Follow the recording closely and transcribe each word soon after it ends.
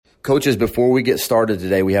Coaches, before we get started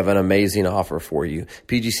today, we have an amazing offer for you.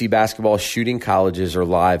 PGC basketball shooting colleges are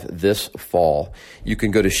live this fall. You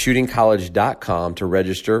can go to shootingcollege.com to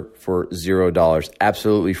register for $0.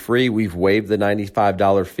 Absolutely free. We've waived the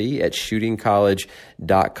 $95 fee at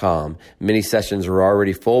shootingcollege.com. Many sessions are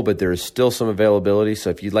already full, but there is still some availability.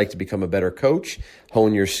 So if you'd like to become a better coach,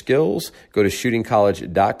 hone your skills, go to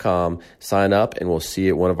shootingcollege.com, sign up, and we'll see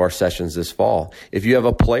you at one of our sessions this fall. If you have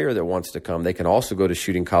a player that wants to come, they can also go to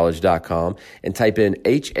shootingcollege.com and type in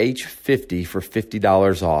HH50 for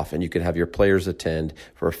 $50 off, and you can have your players attend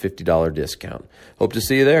for a $50 discount. Hope to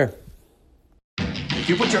see you there. If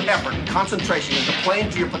you put your effort and concentration into playing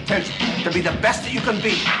to your potential, to be the best that you can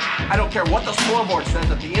be, I don't care what the scoreboard says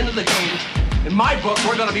at the end of the game, in my book,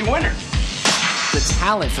 we're going to be winners. The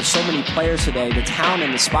talent for so many players today, the talent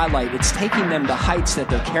in the spotlight, it's taking them to heights that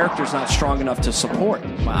their character's not strong enough to support.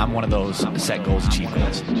 I'm one of those set goals, achieve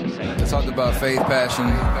goals. I talked about faith, passion,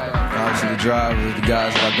 obviously the drive with the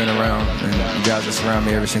guys that I've been around and the guys that surround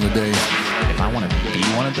me every single day. If I want to be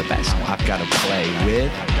one of the best, I've got to play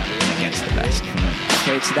with and against the best.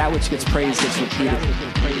 Okay, so that which gets praised gets repeated.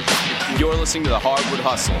 You're listening to the Hardwood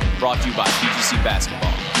Hustle, brought to you by PGC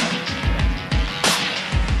Basketball.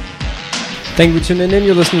 Thank you for tuning in.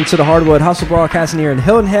 You're listening to the Hardwood Hustle, broadcasting here in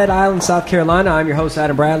Hilton Head Island, South Carolina. I'm your host,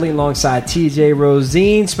 Adam Bradley, alongside TJ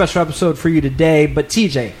Rosine. Special episode for you today. But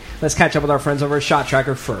TJ, let's catch up with our friends over at Shot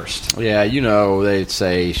Tracker first. Yeah, you know, they'd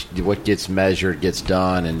say what gets measured gets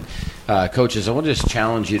done. And coaches, I want to just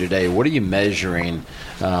challenge you today. What are you measuring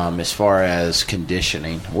as far as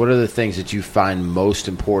conditioning? What are the things that you find most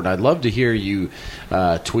important? I'd love to hear you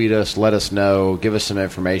tweet us, let us know, give us some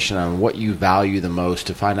information on what you value the most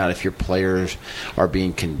to find out if your players are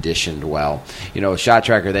being conditioned well. You know, Shot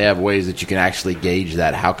Tracker, they have ways that you can actually gauge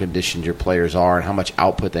that, how conditioned your players are and how much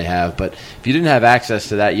output they have. But if you didn't have access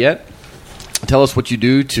to that yet, tell us what you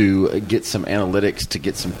do to get some analytics, to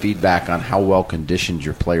get some feedback on how well conditioned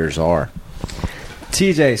your players are.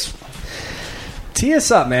 TJ's. Tee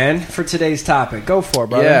us up, man, for today's topic. Go for it,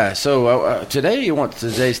 brother. Yeah, so today you want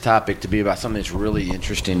today's topic to be about something that's really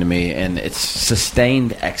interesting to me, and it's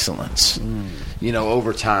sustained excellence, you know,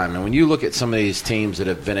 over time. And when you look at some of these teams that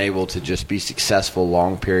have been able to just be successful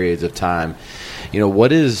long periods of time, you know,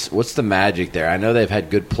 what's the magic there? I know they've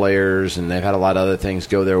had good players, and they've had a lot of other things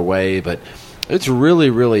go their way, but it's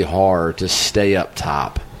really, really hard to stay up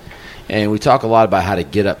top. And we talk a lot about how to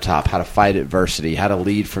get up top, how to fight adversity, how to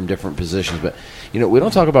lead from different positions. But, you know, we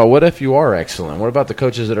don't talk about what if you are excellent. What about the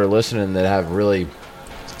coaches that are listening that have really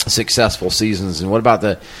successful seasons? And what about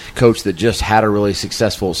the coach that just had a really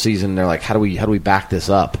successful season? They're like, how do we back this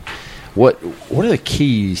up? What are the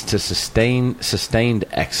keys to sustained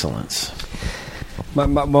excellence?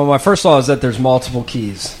 My first thought is that there's multiple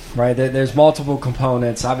keys, right? There's multiple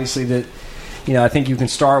components. Obviously, that, you know, I think you can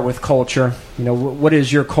start with culture. You know, what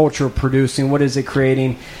is your culture producing? What is it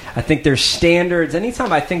creating? I think there's standards.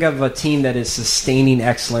 Anytime I think of a team that is sustaining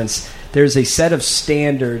excellence, there's a set of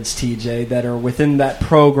standards, TJ, that are within that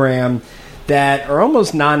program that are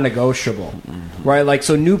almost non-negotiable, right? Like,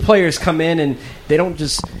 so new players come in and they don't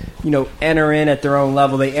just, you know, enter in at their own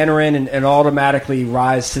level. They enter in and automatically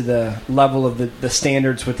rise to the level of the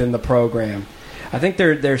standards within the program. I think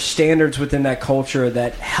there's standards within that culture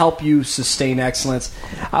that help you sustain excellence.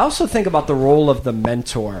 I also think about the role of the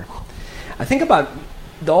mentor. I think about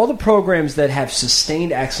all the programs that have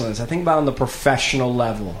sustained excellence. I think about on the professional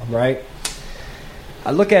level, right?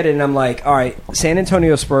 I look at it and I'm like, all right, San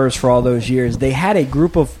Antonio Spurs for all those years, they had a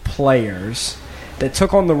group of players that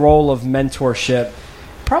took on the role of mentorship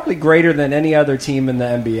probably greater than any other team in the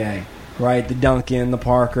NBA, right? The Duncan, the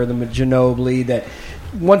Parker, the Ginobili, that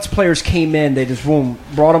once players came in, they just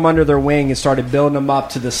brought them under their wing and started building them up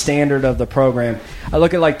to the standard of the program. I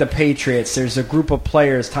look at like the Patriots. There's a group of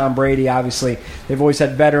players, Tom Brady, obviously. They've always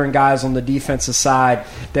had veteran guys on the defensive side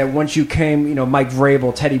that once you came, you know, Mike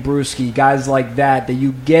Vrabel, Teddy Bruschi, guys like that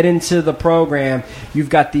you get into the program, you've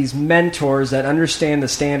got these mentors that understand the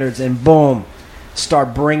standards and boom,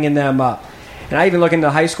 start bringing them up. And I even look into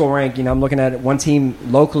the high school rank. You know, I'm looking at one team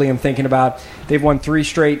locally I'm thinking about. They've won 3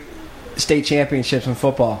 straight state championships in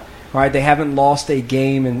football, right? They haven't lost a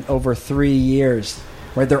game in over 3 years,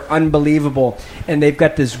 right? They're unbelievable, and they've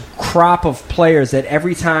got this crop of players that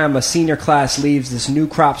every time a senior class leaves, this new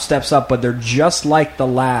crop steps up, but they're just like the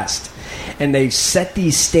last, and they set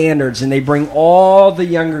these standards, and they bring all the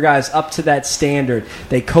younger guys up to that standard.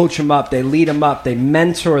 They coach them up, they lead them up, they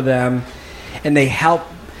mentor them, and they help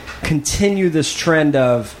continue this trend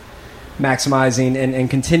of maximizing and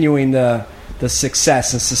continuing the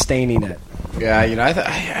success and sustaining it. Yeah, you know,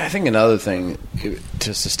 I think another thing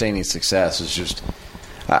to sustaining success is just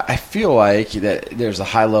I feel like that there's a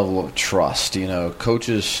high level of trust.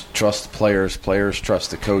 Coaches trust the players, players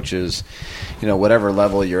trust the coaches. Whatever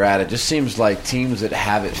level you're at, it just seems like teams that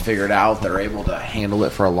have it figured out, that are able to handle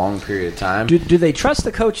it for a long period of time. Do they trust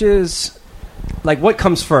the coaches? Like, what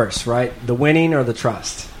comes first, right? The winning or the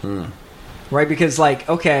trust? Right? Because,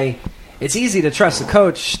 okay, it's easy to trust a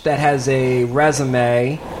coach that has a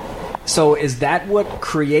resume. So is that what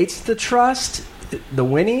creates the trust, the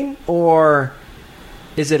winning, or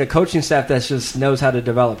is it a coaching staff that just knows how to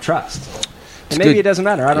develop trust? And maybe it doesn't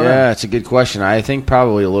matter. I don't know. Yeah, it's a good question. I think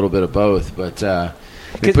probably a little bit of both, but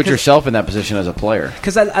put yourself in that position as a player.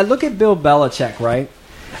 Because I look at Bill Belichick, right?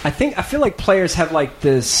 I feel like players have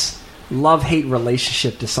this love-hate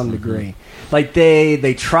relationship to some degree. Like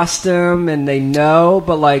they trust him and they know,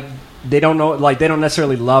 but they don't know. They don't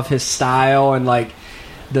necessarily love his style and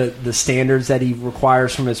the standards that he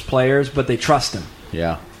requires from his players, but they trust him.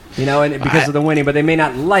 Yeah. And because of the winning, but they may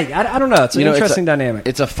not like. I don't know. It's an interesting dynamic.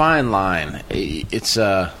 It's a fine line. It's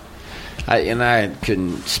I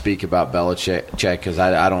couldn't speak about Belichick because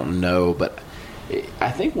I don't know, but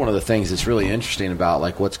I think one of the things that's really interesting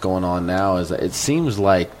about what's going on now is that it seems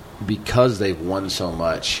like because they've won so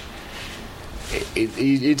much.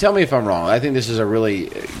 You tell me if I'm wrong. I think this is a really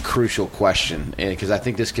crucial question because I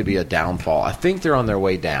think this could be a downfall. I think they're on their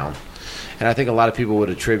way down. And I think a lot of people would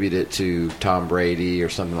attribute it to Tom Brady or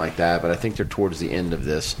something like that, but I think they're towards the end of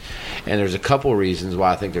this. And there's a couple reasons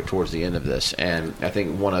why I think they're towards the end of this. And I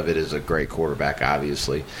think one of it is a great quarterback,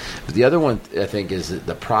 obviously. But the other one, I think, is that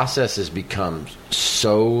the process has become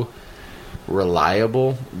so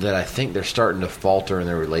reliable that I think they're starting to falter in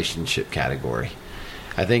their relationship category.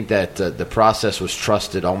 I think that the process was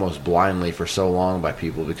trusted almost blindly for so long by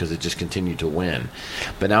people because it just continued to win.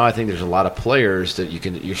 But now I think there's a lot of players that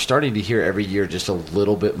you're starting to hear every year just a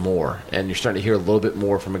little bit more. And you're starting to hear a little bit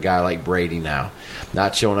more from a guy like Brady now.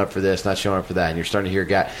 Not showing up for this, not showing up for that. And you're starting to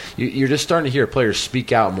hear you're just starting to hear players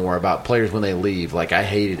speak out more about players when they leave, like I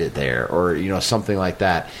hated it there, or something like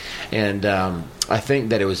that. And I think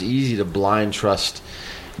that it was easy to blind trust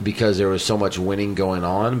because there was so much winning going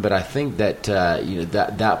on, but I think that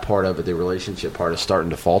that part of it, the relationship part, is starting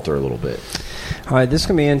to falter a little bit. All right, this is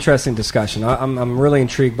going to be an interesting discussion. I'm really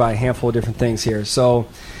intrigued by a handful of different things here. So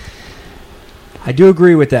I do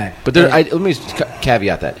agree with that. But let me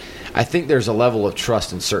caveat that. I think there's a level of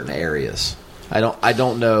trust in certain areas. I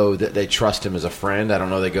don't know that they trust him as a friend. I don't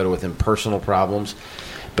know they go to with him personal problems,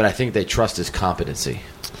 but I think they trust his competency.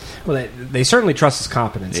 Well, they certainly trust his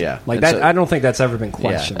competence. Yeah, like that. I don't think that's ever been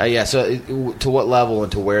questioned. Yeah. So, to what level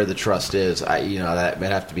and to where the trust is, that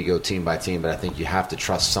might have to go team by team. But I think you have to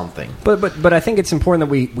trust something. But I think it's important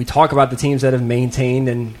that we talk about the teams that have maintained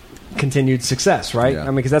and continued success, right? Yeah. I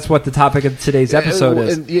mean, because that's what the topic of today's episode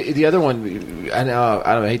is. And the other one,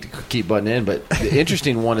 I hate to keep butting in, but the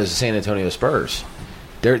interesting one is the San Antonio Spurs.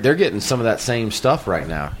 They're getting some of that same stuff right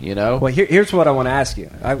now. Well, here's what I want to ask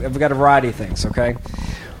you. I've got a variety of things. Okay.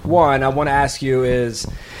 One, I want to ask you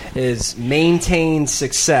is maintained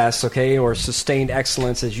success, okay, or sustained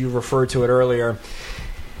excellence, as you referred to it earlier.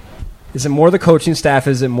 Is it more the coaching staff?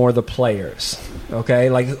 Is it more the players? Okay,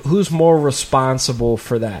 who's more responsible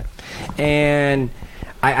for that? And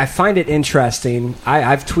I find it interesting.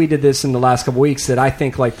 I've tweeted this in the last couple weeks that I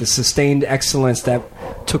think the sustained excellence that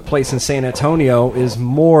took place in San Antonio is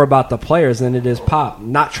more about the players than it is Pop.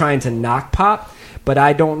 Not trying to knock Pop. But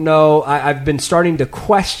I don't know. I've been starting to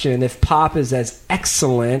question if Pop is as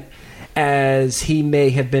excellent as he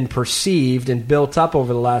may have been perceived and built up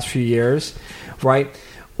over the last few years, right?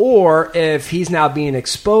 Or if he's now being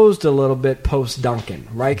exposed a little bit post-Duncan,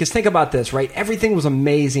 right? Because think about this, right? Everything was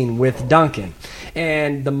amazing with Duncan.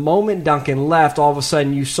 And the moment Duncan left, all of a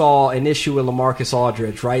sudden you saw an issue with LaMarcus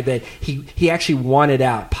Aldridge, right? That he actually wanted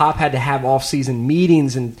out. Pop had to have off-season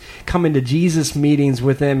meetings and come into Jesus meetings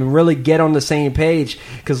with him and really get on the same page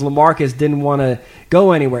because LaMarcus didn't want to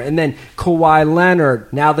go anywhere. And then Kawhi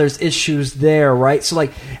Leonard, now there's issues there, right? So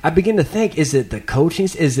I begin to think, is it the coaching?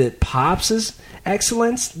 Is it Pop's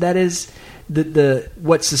excellence that is the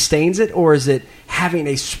what sustains it, or is it having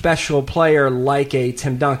a special player like a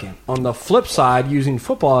Tim Duncan? On the flip side, using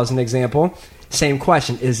football as an example, same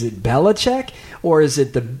question. Is it Belichick, or is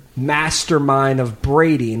it the mastermind of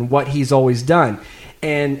Brady and what he's always done?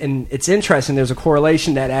 And it's interesting, there's a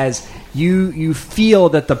correlation that as you feel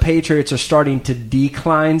that the Patriots are starting to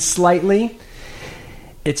decline slightly,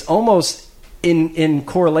 it's almost in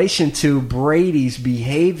correlation to Brady's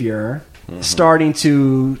behavior starting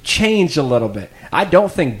to change a little bit. I don't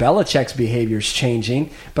think Belichick's behavior is changing,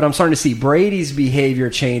 but I'm starting to see Brady's behavior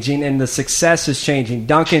changing, and the success is changing.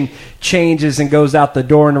 Duncan changes and goes out the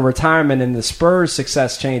door into retirement, and the Spurs'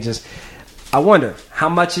 success changes. I wonder, how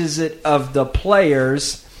much is it of the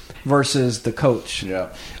players versus the coach?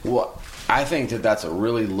 Yeah. Well, I think that's a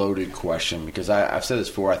really loaded question because I've said this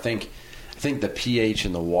before. I think the pH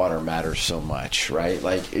in the water matters so much, right?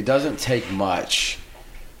 Like, it doesn't take much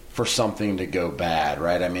for something to go bad,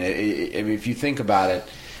 right? I mean, if you think about it,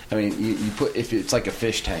 I mean, you put, if it's like a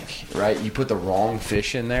fish tank, right? You put the wrong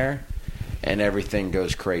fish in there, and everything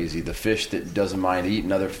goes crazy. The fish that doesn't mind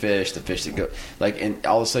eating other fish, the fish that go and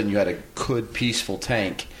all of a sudden you had a good peaceful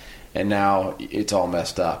tank, and now it's all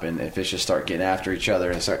messed up, and fish just start getting after each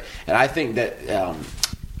other and I think that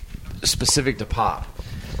specific to Pop,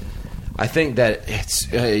 I think that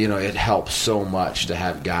it's it helps so much to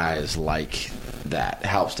have guys like that. It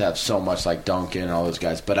helps to have so much like Duncan and all those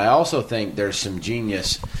guys. But I also think there's some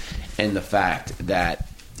genius in the fact that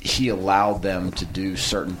he allowed them to do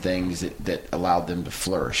certain things that allowed them to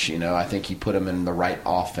flourish. I think he put them in the right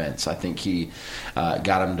offense. I think he got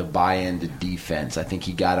them to buy into defense. I think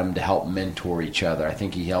he got them to help mentor each other. I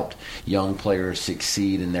think he helped young players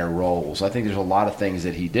succeed in their roles. I think there's a lot of things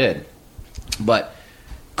that he did. But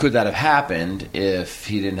could that have happened if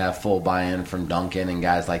he didn't have full buy-in from Duncan and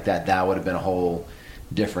guys like that? That would have been a whole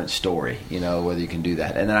different story, whether you can do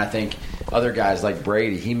that. And then I think other guys like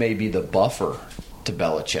Brady, he may be the buffer to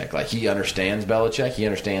Belichick. Like, he understands Belichick. He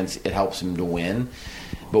understands it helps him to win.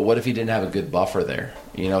 But what if he didn't have a good buffer there?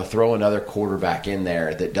 Throw another quarterback in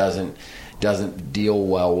there that doesn't deal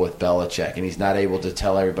well with Belichick, and he's not able to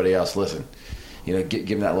tell everybody else, listen, give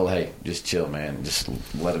him that little, hey, just chill, man. Just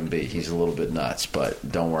let him be. He's a little bit nuts,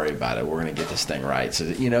 but don't worry about it. We're going to get this thing right. So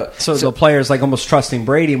the players like almost trusting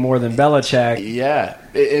Brady more than Belichick. Yeah.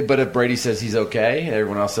 But if Brady says he's okay,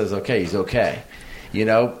 everyone else says, okay, he's okay.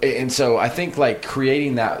 And so I think like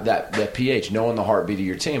creating that pH, knowing the heartbeat of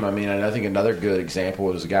your team. I mean, I think another good example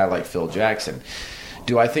was a guy like Phil Jackson.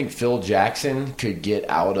 Do I think Phil Jackson could get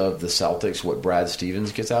out of the Celtics what Brad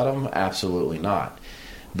Stevens gets out of them? Absolutely not.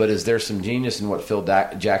 But is there some genius in what Phil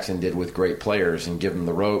Jackson did with great players and give them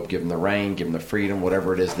the rope, give them the reign, give them the freedom,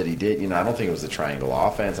 whatever it is that he did? I don't think it was the triangle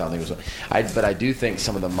offense. I don't think it was. But I do think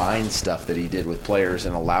some of the mind stuff that he did with players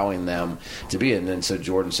and allowing them to be. And then so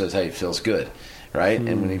Jordan says, "Hey, Phil's good." Right?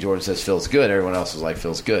 And when Jordan says Phil's good, everyone else is like,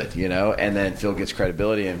 Phil's good, And then Phil gets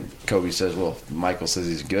credibility, and Kobe says, well, if Michael says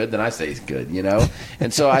he's good, then I say he's good,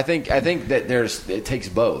 And so I think that it takes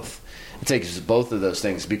both. It takes both of those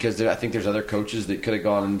things because I think there's other coaches that could have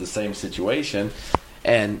gone in the same situation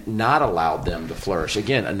and not allowed them to flourish.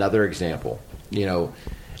 Again, another example,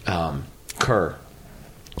 Kerr,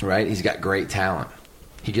 right? He's got great talent.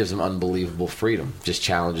 He gives them unbelievable freedom, just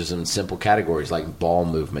challenges them in simple categories like ball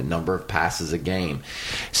movement, number of passes a game.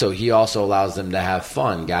 So he also allows them to have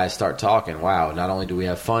fun. Guys start talking, wow, not only do we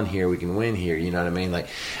have fun here, we can win here. You know what I mean? Like,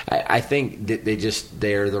 I think that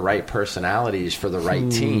they're the right personalities for the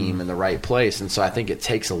right team in the right place. And so I think it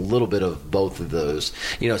takes a little bit of both of those.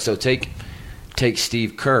 So take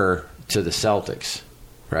Steve Kerr to the Celtics,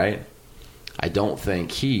 right? I don't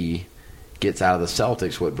think he gets out of the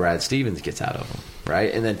Celtics what Brad Stevens gets out of them.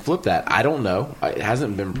 Right, and then flip that. I don't know. It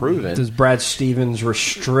hasn't been proven. Does Brad Stevens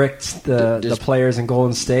restrict the players in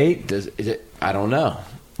Golden State? I don't know.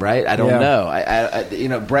 Right, I don't know. I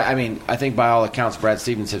think by all accounts, Brad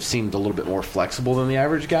Stevens have seemed a little bit more flexible than the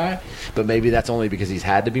average guy. But maybe that's only because he's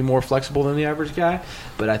had to be more flexible than the average guy.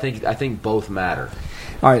 But I think both matter.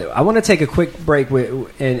 All right, I want to take a quick break and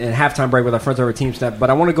halftime break with our friends over at TeamSnap,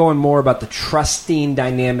 but I want to go in more about the trusting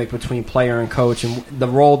dynamic between player and coach and the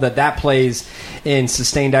role that plays in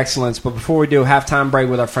sustained excellence. But before we do, halftime break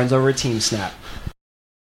with our friends over at TeamSnap.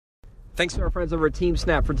 Thanks to our friends over at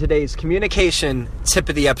TeamSnap for today's communication tip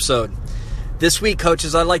of the episode. This week,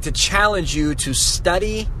 coaches, I'd like to challenge you to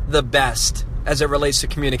study the best as it relates to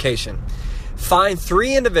communication. Find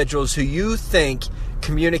 3 individuals who you think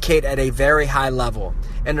communicate at a very high level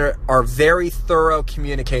and are very thorough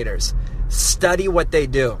communicators. Study what they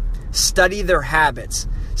do. Study their habits.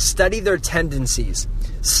 Study their tendencies.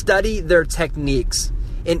 Study their techniques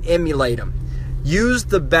and emulate them. Use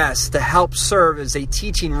the best to help serve as a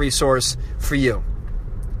teaching resource for you.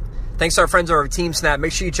 Thanks to our friends over at TeamSnap.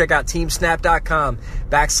 Make sure you check out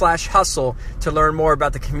teamsnap.com/hustle to learn more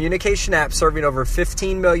about the communication app serving over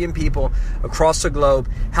 15 million people across the globe,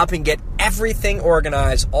 helping get everything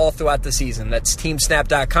organized all throughout the season. That's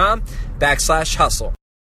teamsnap.com/hustle. All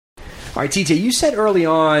right, TJ, you said early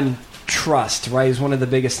on trust, right, is one of the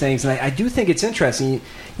biggest things. And I do think it's interesting.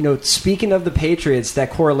 Speaking of the Patriots, that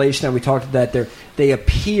correlation that we talked about, they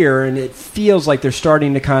appear, and it feels like they're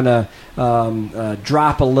starting to kind of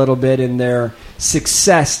drop a little bit in their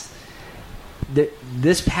success.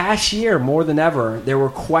 this past year, more than ever, there were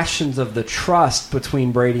questions of the trust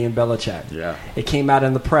between Brady and Belichick. Yeah. It came out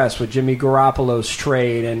in the press with Jimmy Garoppolo's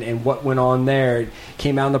trade and what went on there. It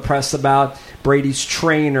came out in the press about Brady's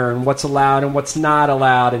trainer and what's allowed and what's not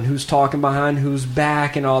allowed and who's talking behind who's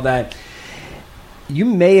back and all that. You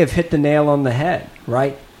may have hit the nail on the head,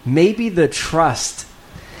 right? Maybe the trust,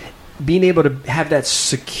 being able to have that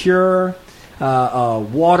secure,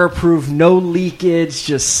 waterproof, no leakage,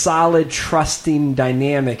 just solid, trusting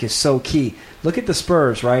dynamic is so key. Look at the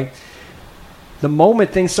Spurs, right? The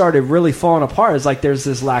moment things started really falling apart, it's like there's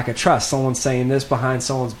this lack of trust. Someone's saying this behind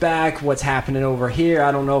someone's back. What's happening over here?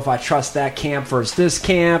 I don't know if I trust that camp versus this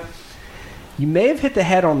camp. You may have hit the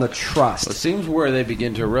head on the trust. Well, it seems where they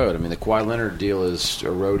begin to erode. I mean, the Kawhi Leonard deal is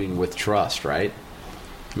eroding with trust, right?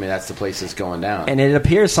 I mean, that's the place it's going down. And it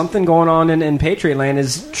appears something going on in Patriot land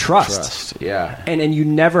is trust. Yeah. And you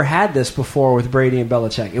never had this before with Brady and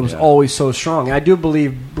Belichick. It was always so strong. And I do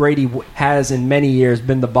believe Brady has, in many years,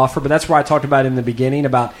 been the buffer. But that's where I talked about in the beginning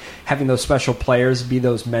about having those special players be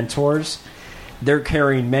those mentors. They're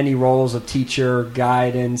carrying many roles of teacher,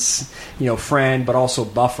 guidance, friend, but also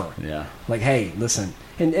buffer. Yeah. Like, hey, listen.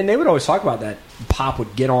 And they would always talk about that. Pop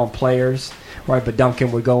would get on players. Right, but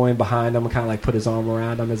Duncan would go in behind them and kind of like put his arm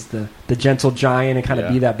around them as the gentle giant and kind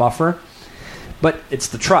of be that buffer. But it's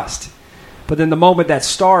the trust. But then the moment that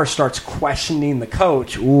star starts questioning the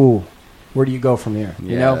coach, ooh, where do you go from here?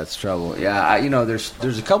 That's trouble. Yeah,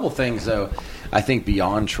 there's a couple things though. I think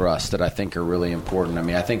beyond trust that I think are really important. I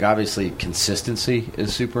mean, I think obviously consistency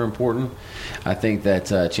is super important. I think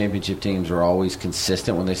that championship teams are always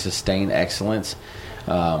consistent when they sustain excellence.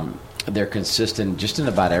 They're consistent just in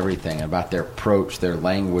about everything, about their approach, their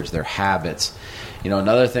language, their habits.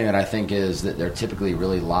 Another thing that I think is that they're typically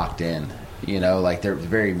really locked in. Like they're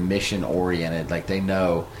very mission-oriented. Like they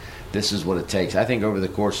know this is what it takes. I think over the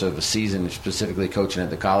course of a season, specifically coaching at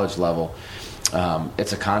the college level,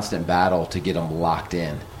 it's a constant battle to get them locked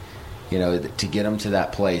in, to get them to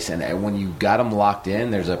that place. And when you got them locked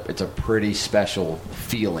in, it's a pretty special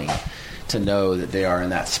feeling to know that they are in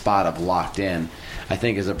that spot of locked in. I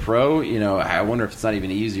think as a pro, I wonder if it's not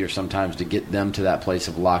even easier sometimes to get them to that place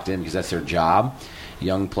of locked in because that's their job.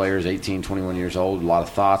 Young players, 18, 21 years old, a lot of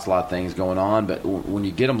thoughts, a lot of things going on. But when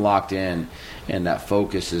you get them locked in and that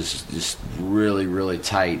focus is just really, really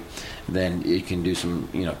tight, then you can do some,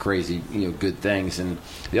 crazy, good things. And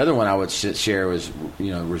the other one I would share was,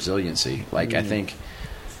 resiliency. Like I think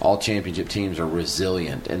all championship teams are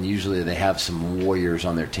resilient, and usually they have some warriors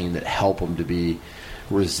on their team that help them to be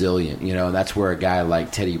resilient, and that's where a guy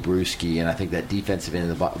like Teddy Bruschi and I think that defensive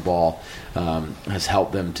end of the ball has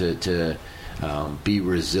helped them to be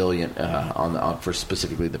resilient for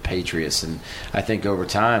specifically the Patriots. And I think over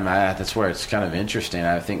time, that's where it's kind of interesting.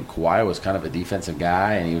 I think Kawhi was kind of a defensive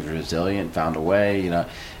guy, and he was resilient, found a way.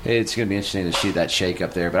 It's going to be interesting to see that shake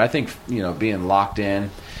up there. But I think being locked in,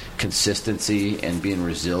 consistency, and being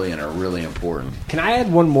resilient are really important. Can I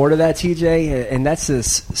add one more to that, TJ? And that's this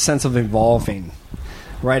sense of evolving.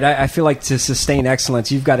 Right, I feel like to sustain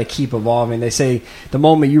excellence, you've got to keep evolving. They say the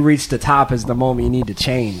moment you reach the top is the moment you need to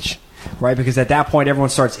change, right? Because at that point,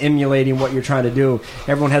 everyone starts emulating what you're trying to do.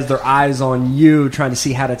 Everyone has their eyes on you, trying to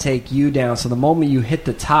see how to take you down. So the moment you hit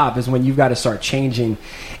the top is when you've got to start changing.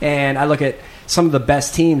 And I look at some of the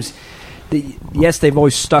best teams. Yes, they've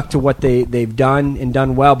always stuck to what they've done and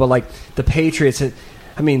done well, but like the Patriots,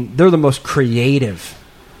 they're the most creative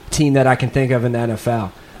team that I can think of in the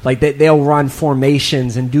NFL. Like they'll run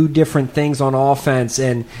formations and do different things on offense,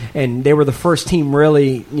 and they were the first team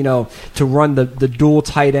really, to run the dual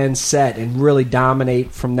tight end set and really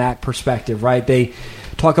dominate from that perspective, right? They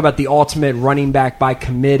talk about the ultimate running back by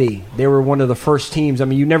committee. They were one of the first teams.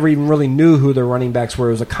 You never even really knew who their running backs were.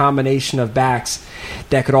 It was a combination of backs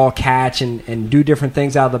that could all catch and do different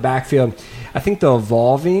things out of the backfield. I think the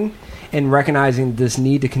evolving and recognizing this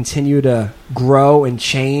need to continue to grow and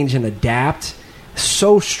change and adapt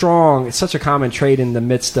so strong. It's such a common trait in the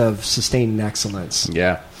midst of sustaining excellence.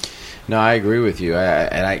 Yeah. No, I agree with you.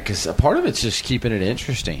 Because a part of it's just keeping it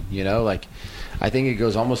interesting, like I think it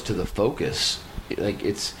goes almost to the focus. Like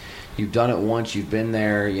you've done it once, you've been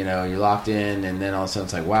there, you're locked in, and then all of a sudden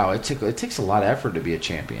it's like, wow, it takes a lot of effort to be a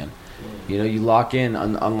champion. You lock in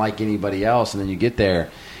unlike anybody else, and then you get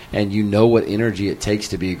there and you know what energy it takes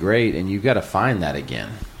to be great, and you've got to find that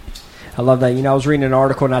again. I love that. I was reading an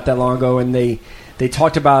article not that long ago, and they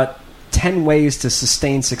talked about 10 ways to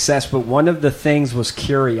sustain success, but one of the things was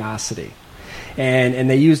curiosity. And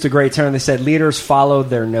they used a great term. They said leaders follow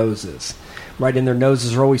their noses, right? And their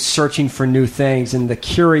noses are always searching for new things, and the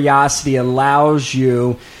curiosity allows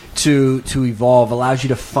you to evolve, allows you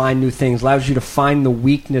to find new things, allows you to find the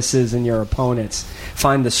weaknesses in your opponents,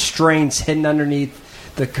 find the strengths hidden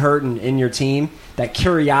underneath the curtain in your team. That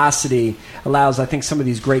curiosity allows, I think, some of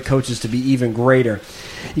these great coaches to be even greater.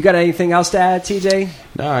 You got anything else to add, TJ?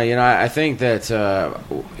 No, I think that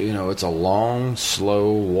it's a long,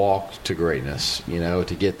 slow walk to greatness.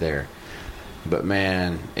 To get there. But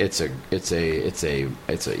man, it's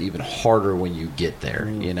even harder when you get there.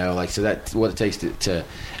 So that's what it takes to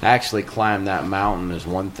actually climb that mountain is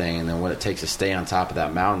one thing, and then what it takes to stay on top of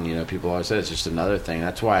that mountain. People always say it's just another thing.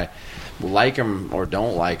 That's why, like them or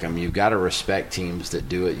don't like them, you've got to respect teams that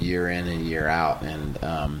do it year in and year out. And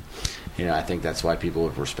I think that's why people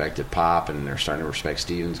have respected Pop, and they're starting to respect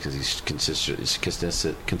Stevens because he's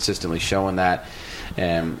consistently showing that.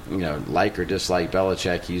 And like or dislike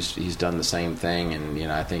Belichick, he's done the same thing.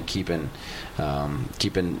 And I think keeping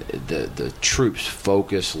the troops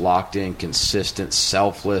focused, locked in, consistent,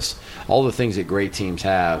 selfless, all the things that great teams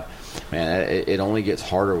have. Man, it only gets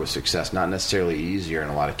harder with success, not necessarily easier in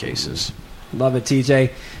a lot of cases. Love it,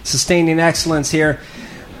 TJ. Sustaining excellence here.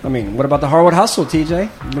 I mean, what about the Hardwood Hustle, TJ?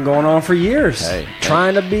 It's been going on for years,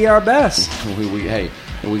 trying to be our best.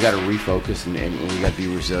 We got to refocus and we got to be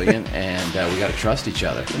resilient, and we got to trust each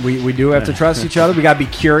other. We do have to trust each other. We got to be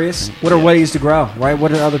curious. What are ways to grow, right?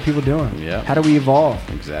 What are other people doing? Yeah. How do we evolve?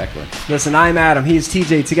 Exactly. Listen, I'm Adam. He's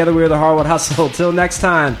TJ. Together we are the Hardwood Hustle. Till next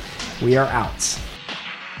time, we are out.